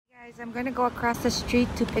Guys, I'm gonna go across the street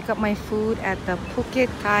to pick up my food at the Phuket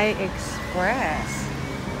Thai Express.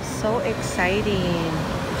 So exciting.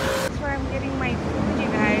 That's where I'm getting my food, you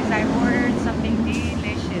guys. I ordered something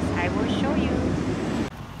delicious. I will show you.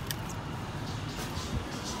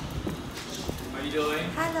 How are you doing?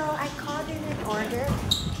 Hello, I called in an order.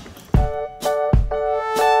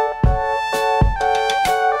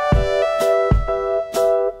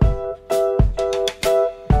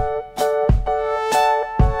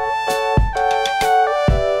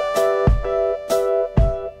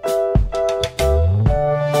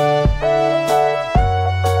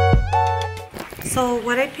 So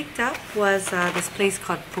what I picked up was this place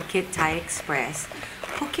called Phuket Thai Express.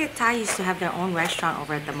 Phuket Thai used to have their own restaurant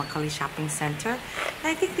over at the Makali Shopping Center. And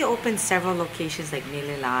I think they opened several locations like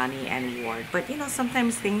Nililani and Ward. But you know,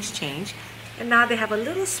 sometimes things change. And now they have a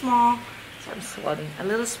little small, a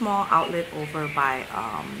little small outlet over by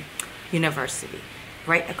University,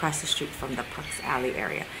 right across the street from the Pucks Alley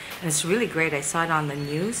area. And it's really great. I saw it on the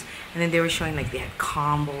news, and then they were showing like they had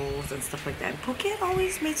combos and stuff like that. And Phuket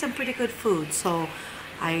always made some pretty good food, so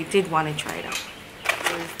I did want to try it out.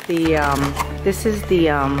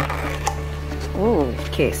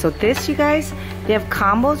 Okay, so this, you guys, they have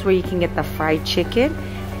combos where you can get the fried chicken.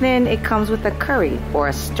 Then it comes with a curry or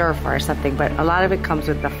a stir fry or something, but a lot of it comes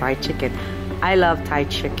with the fried chicken. I love Thai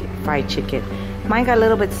chicken, fried chicken. Mine got a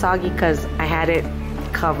little bit soggy because I had it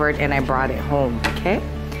covered and I brought it home, okay?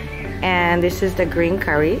 And this is the green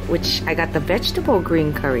curry, which I got the vegetable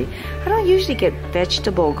green curry. I don't usually get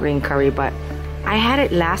vegetable green curry, but I had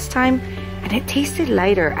it last time and it tasted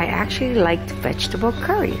lighter. I actually liked vegetable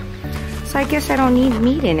curry. So I guess I don't need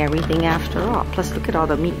meat in everything after all. Plus look at all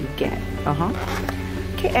the meat you get.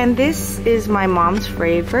 Okay, and this is my mom's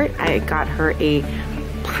favorite. I got her a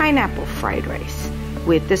pineapple fried rice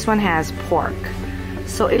with, this one has pork.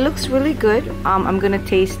 So it looks really good. I'm gonna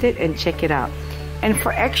taste it and check it out. And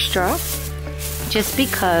for extra, just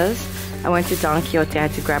because I went to Don Quixote, I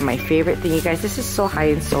had to grab my favorite thing. You guys, this is so high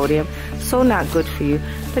in sodium, so not good for you,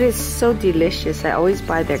 but it's so delicious. I always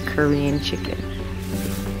buy their Korean chicken.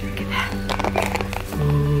 Look at that.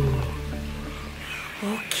 Ooh.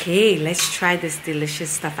 Okay, let's try this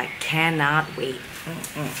delicious stuff. I cannot wait.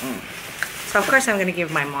 So of course I'm gonna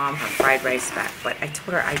give my mom her fried rice back, but I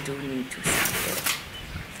told her I do need to sample it.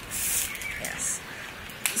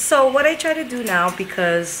 So what I try to do now,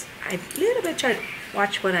 because I a little bit try to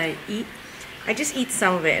watch what I eat, I just eat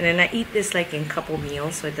some of it and then I eat this like in couple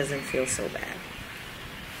meals so it doesn't feel so bad.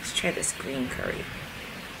 Let's try this green curry.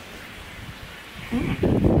 Oh,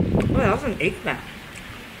 that was an eggplant.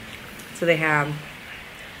 So they have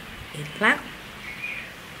eggplant.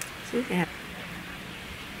 So they have.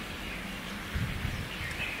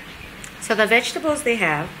 So the vegetables they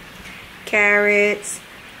have, carrots.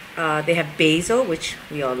 They have basil, which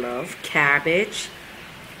we all love, cabbage,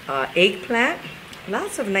 eggplant,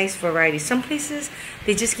 lots of nice variety. Some places,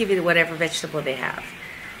 they just give you whatever vegetable they have.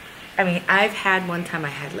 I mean, I've had one time I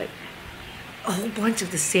had like a whole bunch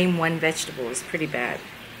of the same one vegetable. It was pretty bad.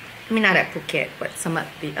 I mean, not at Phuket, but some of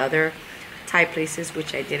the other Thai places,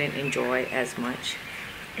 which I didn't enjoy as much.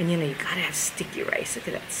 And you know, you gotta have sticky rice. Look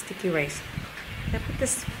at that, sticky rice. I put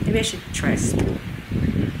this, maybe I should try a spoon.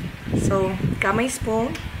 So, got my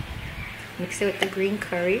spoon. Mix it with the green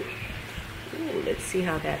curry. Ooh, let's see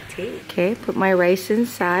how that tastes. Okay, put my rice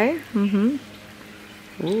inside. Ooh,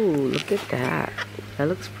 look at that. That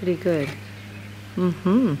looks pretty good. What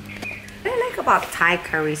I like about Thai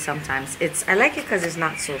curry sometimes, I like it because it's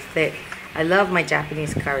not so thick. I love my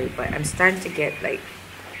Japanese curry, but I'm starting to get like,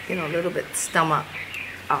 you know, a little bit stomach.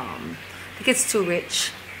 I think it's too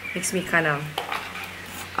rich. Makes me kind of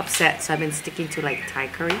upset, so I've been sticking to like Thai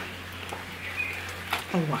curry.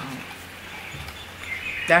 Oh wow.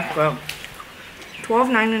 That's good.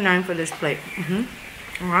 $12.99 for this plate. Oh,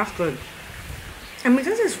 that's good. And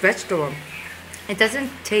because it's vegetable, it doesn't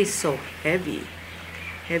taste so heavy.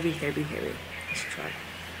 Heavy. Let's try.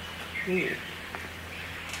 Ooh.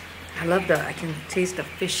 I love I can taste the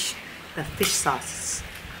fish sauce.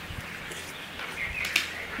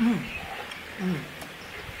 Oh,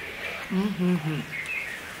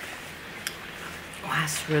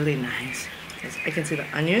 that's really nice. I can see the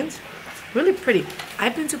onions. Really pretty.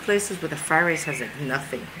 I've been to places where the fried rice has like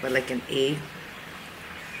nothing but like an egg.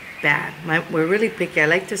 Bad. We're really picky. I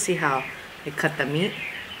like to see how they cut the meat.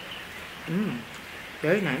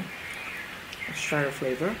 Very nice. Let's try the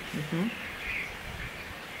flavor.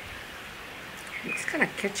 Looks kind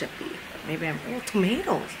of ketchup-y. Maybe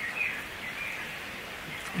tomatoes.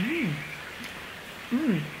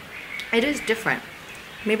 It is different.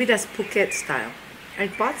 Maybe that's Phuket style. I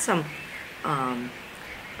bought some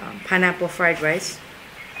pineapple fried rice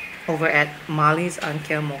over at Molly's on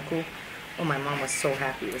Keomoku. Oh, my mom was so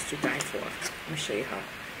happy. It was to die for. Let me show you how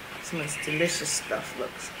some of this delicious stuff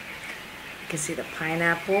looks. You can see the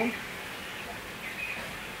pineapple.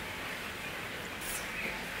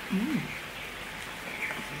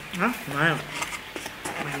 Oh,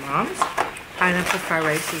 my mom's pineapple fried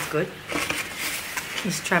rice is good.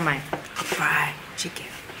 Let's try my fried chicken.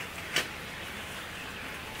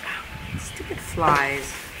 Stupid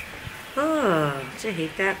flies. Oh, did you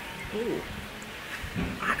hate that? Ooh.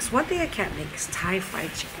 That's one thing I can't make is Thai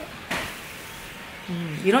fried chicken.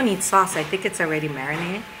 You don't need sauce. I think it's already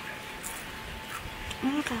marinated. Oh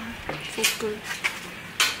my god, so good.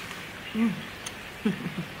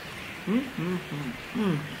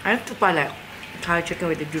 I have to buy that Thai chicken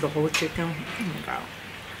where they do the whole chicken. Oh my god.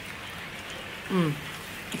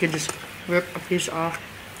 You can just rip a piece off.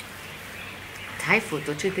 Thai food,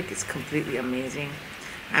 don't you think it's completely amazing?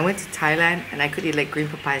 I went to Thailand and I could eat like green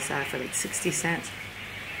papaya salad for like 60 cents.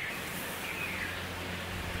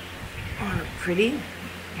 Oh, pretty.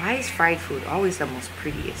 Why is fried food always the most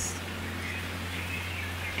prettiest?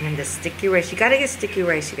 And the sticky rice. You gotta get sticky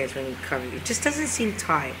rice, you guys, when you curry. It just doesn't seem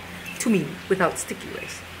Thai to me without sticky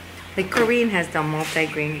rice. Like Korean has the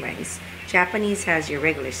multi-grain rice. Japanese has your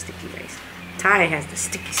regular sticky rice. Thai has the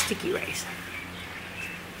sticky rice.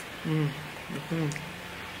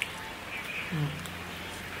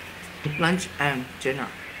 Lunch and dinner.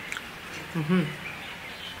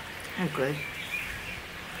 And good.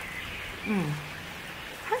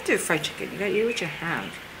 How to do fried chicken? You gotta eat it with your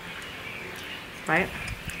hand. Right?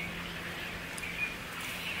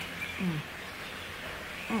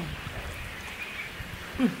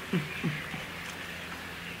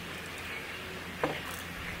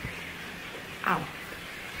 Ow.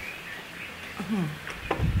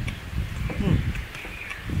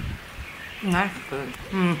 That's good.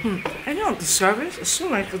 I know the service is so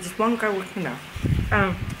nice because this one guy working there.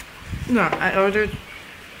 No,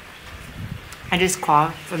 I just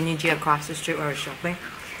called from Niki across the street where I was shopping,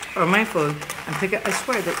 or my food, and pick it. I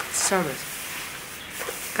swear the service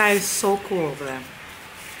guy is so cool over there.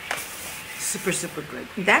 Super, super good.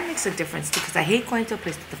 That makes a difference too, because I hate going to a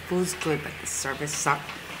place that the food's good but the service sucks.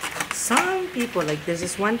 Some people, like there's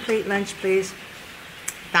this one plate lunch place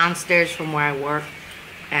downstairs from where I work,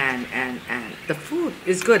 and the food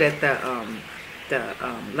is good at the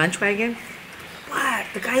lunch wagon. But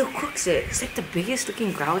the guy who cooks it is like the biggest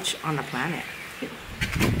looking grouch on the planet.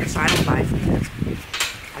 So I don't buy from him.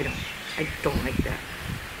 I don't like that.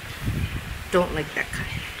 Don't like that kind.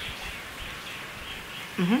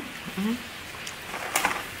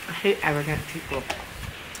 I hate arrogant people.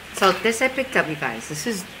 So this I picked up, you guys. This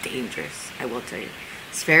is dangerous, I will tell you.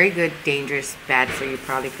 It's very good, dangerous, bad for you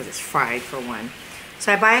probably because it's fried for one.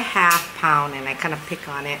 So I buy a half pound and I kind of pick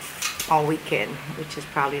on it all weekend, which is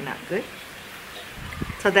probably not good.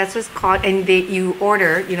 So that's what's called, and you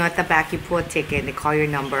order, you know, at the back you pull a ticket, they call your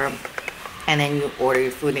number, and then you order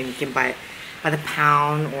your food and you can buy it by the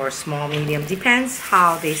pound or small, medium, depends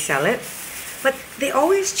how they sell it. But they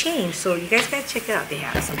always change, so you guys gotta check it out. They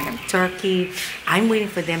have sometimes turkey. I'm waiting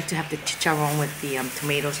for them to have the chicharron with the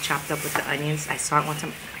tomatoes chopped up with the onions. I saw it one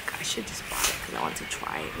time. Oh my God, I should just bought it because I want to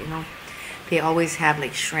try it, you know. They always have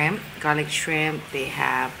like shrimp, garlic shrimp. They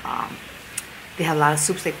have a lot of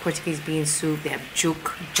soups like Portuguese bean soup. They have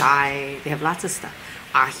juk, jai. They have lots of stuff.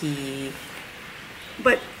 Ahi.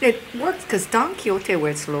 But it works because Don Quixote,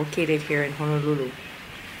 where it's located here in Honolulu,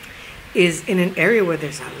 is in an area where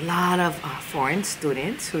there's a lot of foreign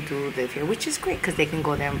students who do live here, which is great because they can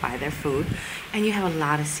go there and buy their food. And you have a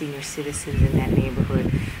lot of senior citizens in that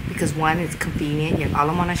neighborhood because one, it's convenient. You have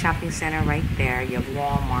Ala Moana Shopping Center right there. You have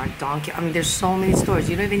Walmart, Don Quixote. I mean, there's so many stores.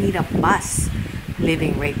 You don't even need a bus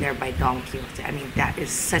living right there by Don Quixote. I mean, that is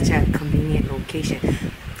such a convenient location.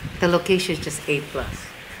 The location is just A+.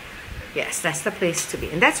 Yes, that's the place to be.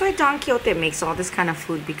 And that's why Don Quixote makes all this kind of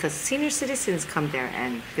food, because senior citizens come there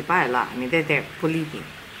and they buy a lot. I mean, they're there, believe me.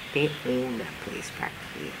 They own that place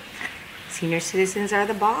practically. Senior citizens are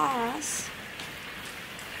the boss.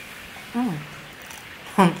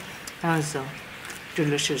 That was so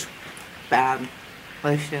delicious. Bad.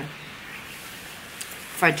 Delicious.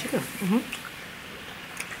 Fried chicken.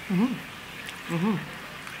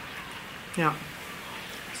 Yeah.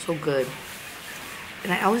 So good.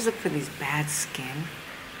 And I always look for these bad skin.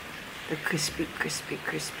 The crispy, crispy,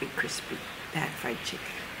 crispy, crispy, bad fried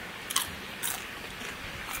chicken.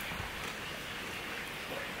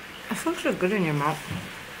 It feels so good in your mouth.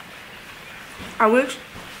 I wish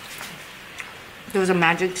there was a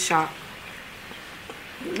magic shot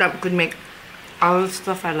that could make all the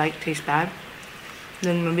stuff I like taste bad.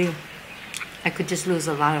 Then maybe I could just lose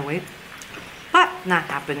a lot of weight. But not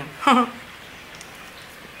happening.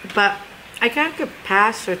 But I can't get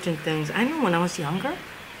past certain things. I know when I was younger,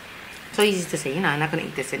 so easy to say, I'm not gonna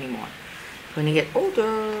eat this anymore. When I get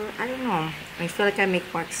older, I don't know. I feel like I make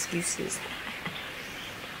more excuses.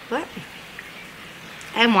 But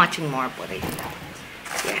I'm watching more of what I do.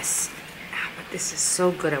 Yes. But this is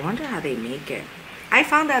so good. I wonder how they make it. I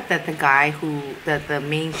found out that the guy the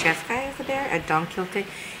main chef guy over there at Don Quixote,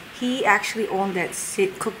 he actually owned that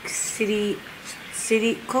Cook Street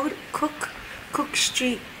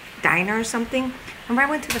Diner or something. Remember I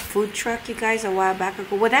went to the food truck, you guys, a while back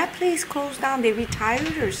ago? Well, that place closed down. They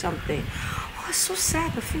retired or something. Oh, it's so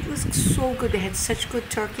sad. The food was so good. They had such good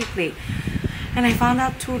turkey plate. And I found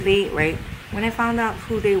out too late, right? When I found out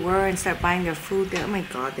who they were and started buying their food, oh my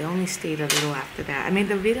God, they only stayed a little after that. I made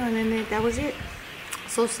the video and then that was it.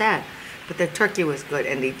 So sad. But the turkey was good.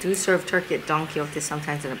 And they do serve turkey at Don Quixote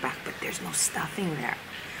sometimes in the back, but there's no stuffing there.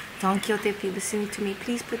 Don Quixote, if you're listening to me,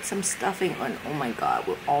 please put some stuffing on. Oh my God,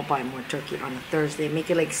 we'll all buy more turkey on a Thursday. Make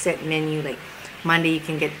it like set menu, like Monday you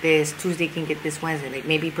can get this, Tuesday you can get this, Wednesday. Like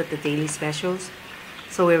maybe put the daily specials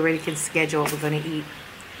so we already can schedule what we're gonna eat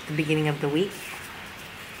at the beginning of the week.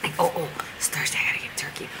 Like, oh, it's Thursday, I gotta get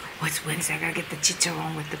turkey. What's Wednesday? I gotta get the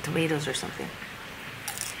chicharron with the tomatoes or something.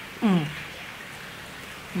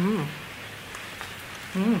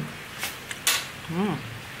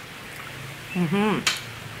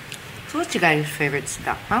 So what's your guys' favorite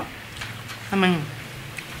stuff, huh? I mean,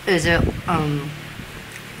 is it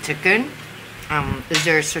chicken? Is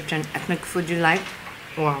there a certain ethnic food you like?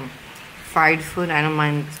 Or fried food? I don't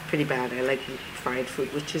mind, it's pretty bad. I like fried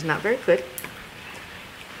food, which is not very good.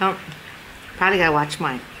 Probably gotta watch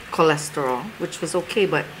my cholesterol, which was okay,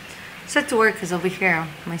 but set to work because over here,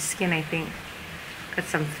 my skin, I think, got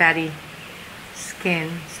some fatty skin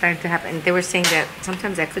starting to happen. And they were saying that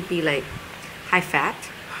sometimes that could be like high fat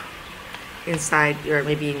inside your,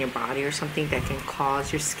 maybe in your body or something that can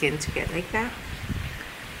cause your skin to get like that.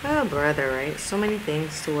 Oh, brother, right? So many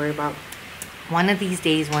things to worry about. One of these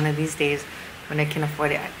days, when I can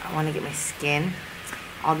afford it, I want to get my skin,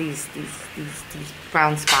 all these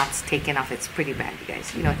brown spots taken off. It's pretty bad, you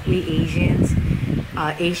guys. You know, we Asians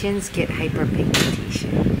get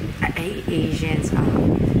hyperpigmentation. Asians,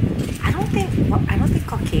 I don't think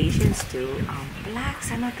Caucasians do.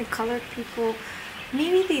 Blacks, I don't think colored people,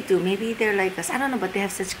 maybe they do. Maybe they're like us. I don't know, but they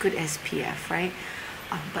have such good SPF, right?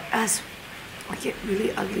 But us, we get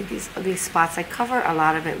really ugly, these ugly spots. I cover a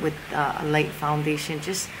lot of it with a light foundation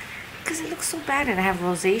just because it looks so bad, and I have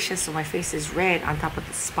rosacea, so my face is red on top of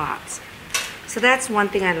the spots. So that's one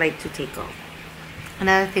thing I like to take off.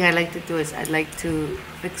 Another thing I like to do is I like to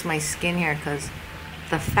fix my skin here because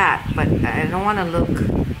the fat, but I don't want to look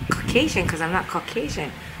Caucasian because I'm not Caucasian.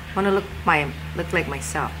 I want to look like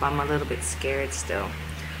myself, but I'm a little bit scared still.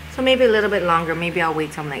 So maybe a little bit longer. Maybe I'll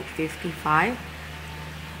wait till I'm like 55.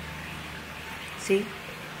 See?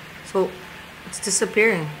 So it's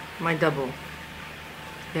disappearing, my double.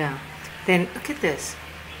 Yeah. Then look at this.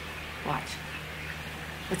 Watch.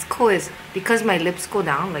 What's cool is because my lips go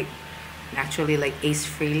down, like naturally, like Ace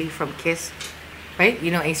Frehley from Kiss, right?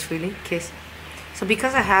 You know Ace Frehley, Kiss. So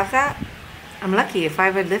because I have that, I'm lucky. If I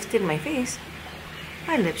ever lifted my face,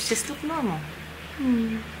 my lips just look normal.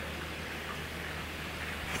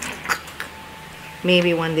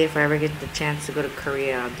 Maybe one day if I ever get the chance to go to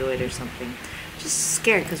Korea, I'll do it or something. Just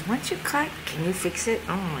scared because once you cut, can you fix it?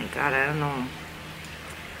 Oh my God, I don't know.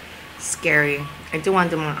 Scary. I do want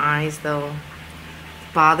to do my eyes though.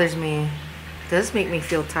 It bothers me. It does make me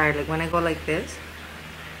feel tired. Like when I go like this,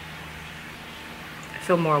 I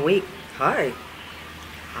feel more weak. Hi.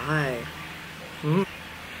 I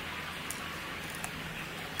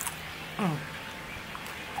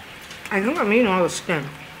think I'm eating all the skin.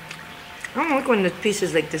 I don't like when the piece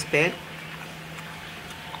is like this big.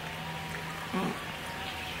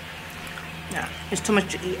 Yeah, it's too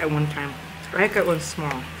much to eat at one time. I like it when it's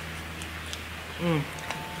small. I'm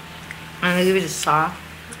gonna give you the sauce.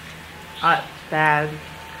 Bad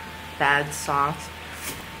sauce.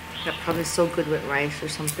 That's probably so good with rice or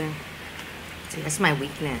something. See, that's my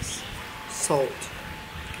weakness. Salt.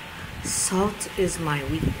 Salt is my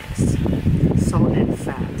weakness. Salt and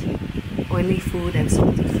fat. Oily food and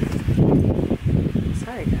salty food.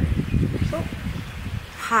 Sorry guys. So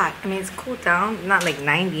hot. I mean, it's cooled down. Not like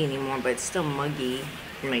 90 anymore, but it's still muggy.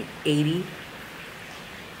 Like 80.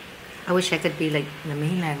 I wish I could be like in the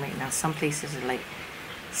mainland right now. Some places are like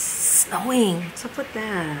snowing. What's up with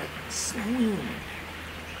that? Snowing.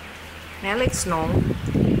 I like snow.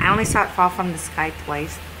 I only saw it fall from the sky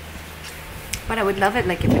twice. But I would love it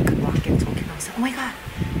like if I could walk into Tokyo. I was like, oh my God,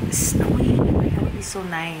 it's snowing. That would be so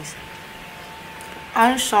nice.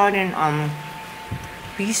 I saw it in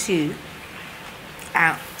BC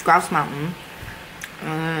at Grouse Mountain,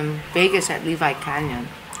 Vegas at Levi Canyon,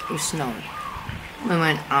 it snowed. We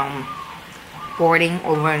went boarding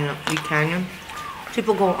over in the canyon.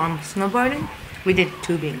 People go snowboarding. We did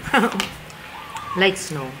tubing. Like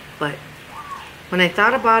snow, but when I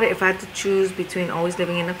thought about it, if I had to choose between always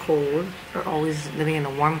living in the cold or always living in a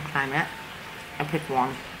warm climate, I picked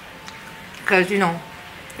warm. Because, you know,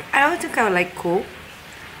 I always think I would like cool,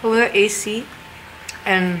 but we're AC,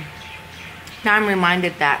 and now I'm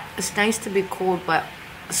reminded that it's nice to be cold, but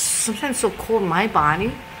sometimes so cold, my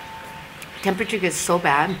body temperature gets so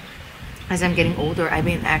bad. As I'm getting older, I've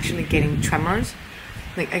been actually getting tremors.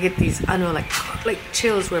 Like I get these, I don't know, like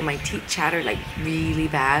chills where my teeth chatter like really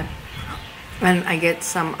bad, and I get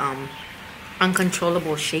some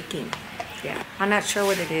uncontrollable shaking. Yeah, I'm not sure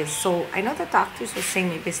what it is. So I know the doctors were saying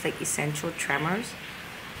maybe it's like essential tremors.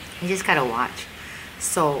 You just gotta watch.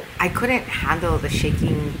 So I couldn't handle the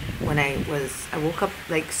shaking when I woke up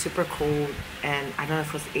like super cold, and I don't know if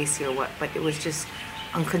it was AC or what, but it was just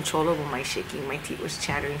uncontrollable, my shaking. My teeth was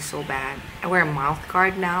chattering so bad. I wear a mouth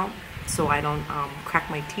guard now so I don't crack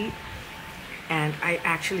my teeth. And I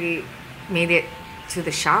actually made it to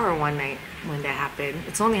the shower one night when that happened.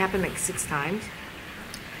 It's only happened like 6 times.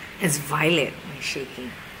 It's violent, my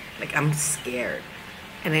shaking. Like I'm scared.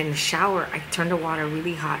 And in the shower, I turned the water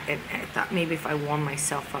really hot, and I thought maybe if I warm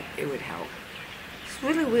myself up, it would help. It's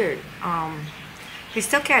really weird. They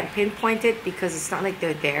still can't pinpoint it because it's not like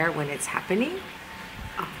they're there when it's happening.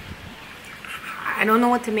 I don't know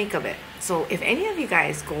what to make of it. So if any of you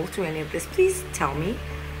guys go through any of this, please tell me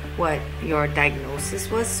what your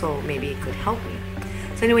diagnosis was, so maybe it could help me.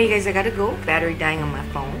 So anyway, you guys, I gotta go. Battery dying on my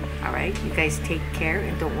phone. All right, you guys take care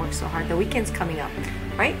and don't work so hard. The weekend's coming up,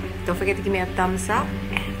 right? Don't forget to give me a thumbs up,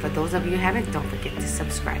 and for those of you who haven't, don't forget to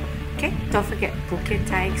subscribe. Okay? Don't forget Phuket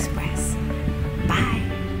Thai Express. Bye.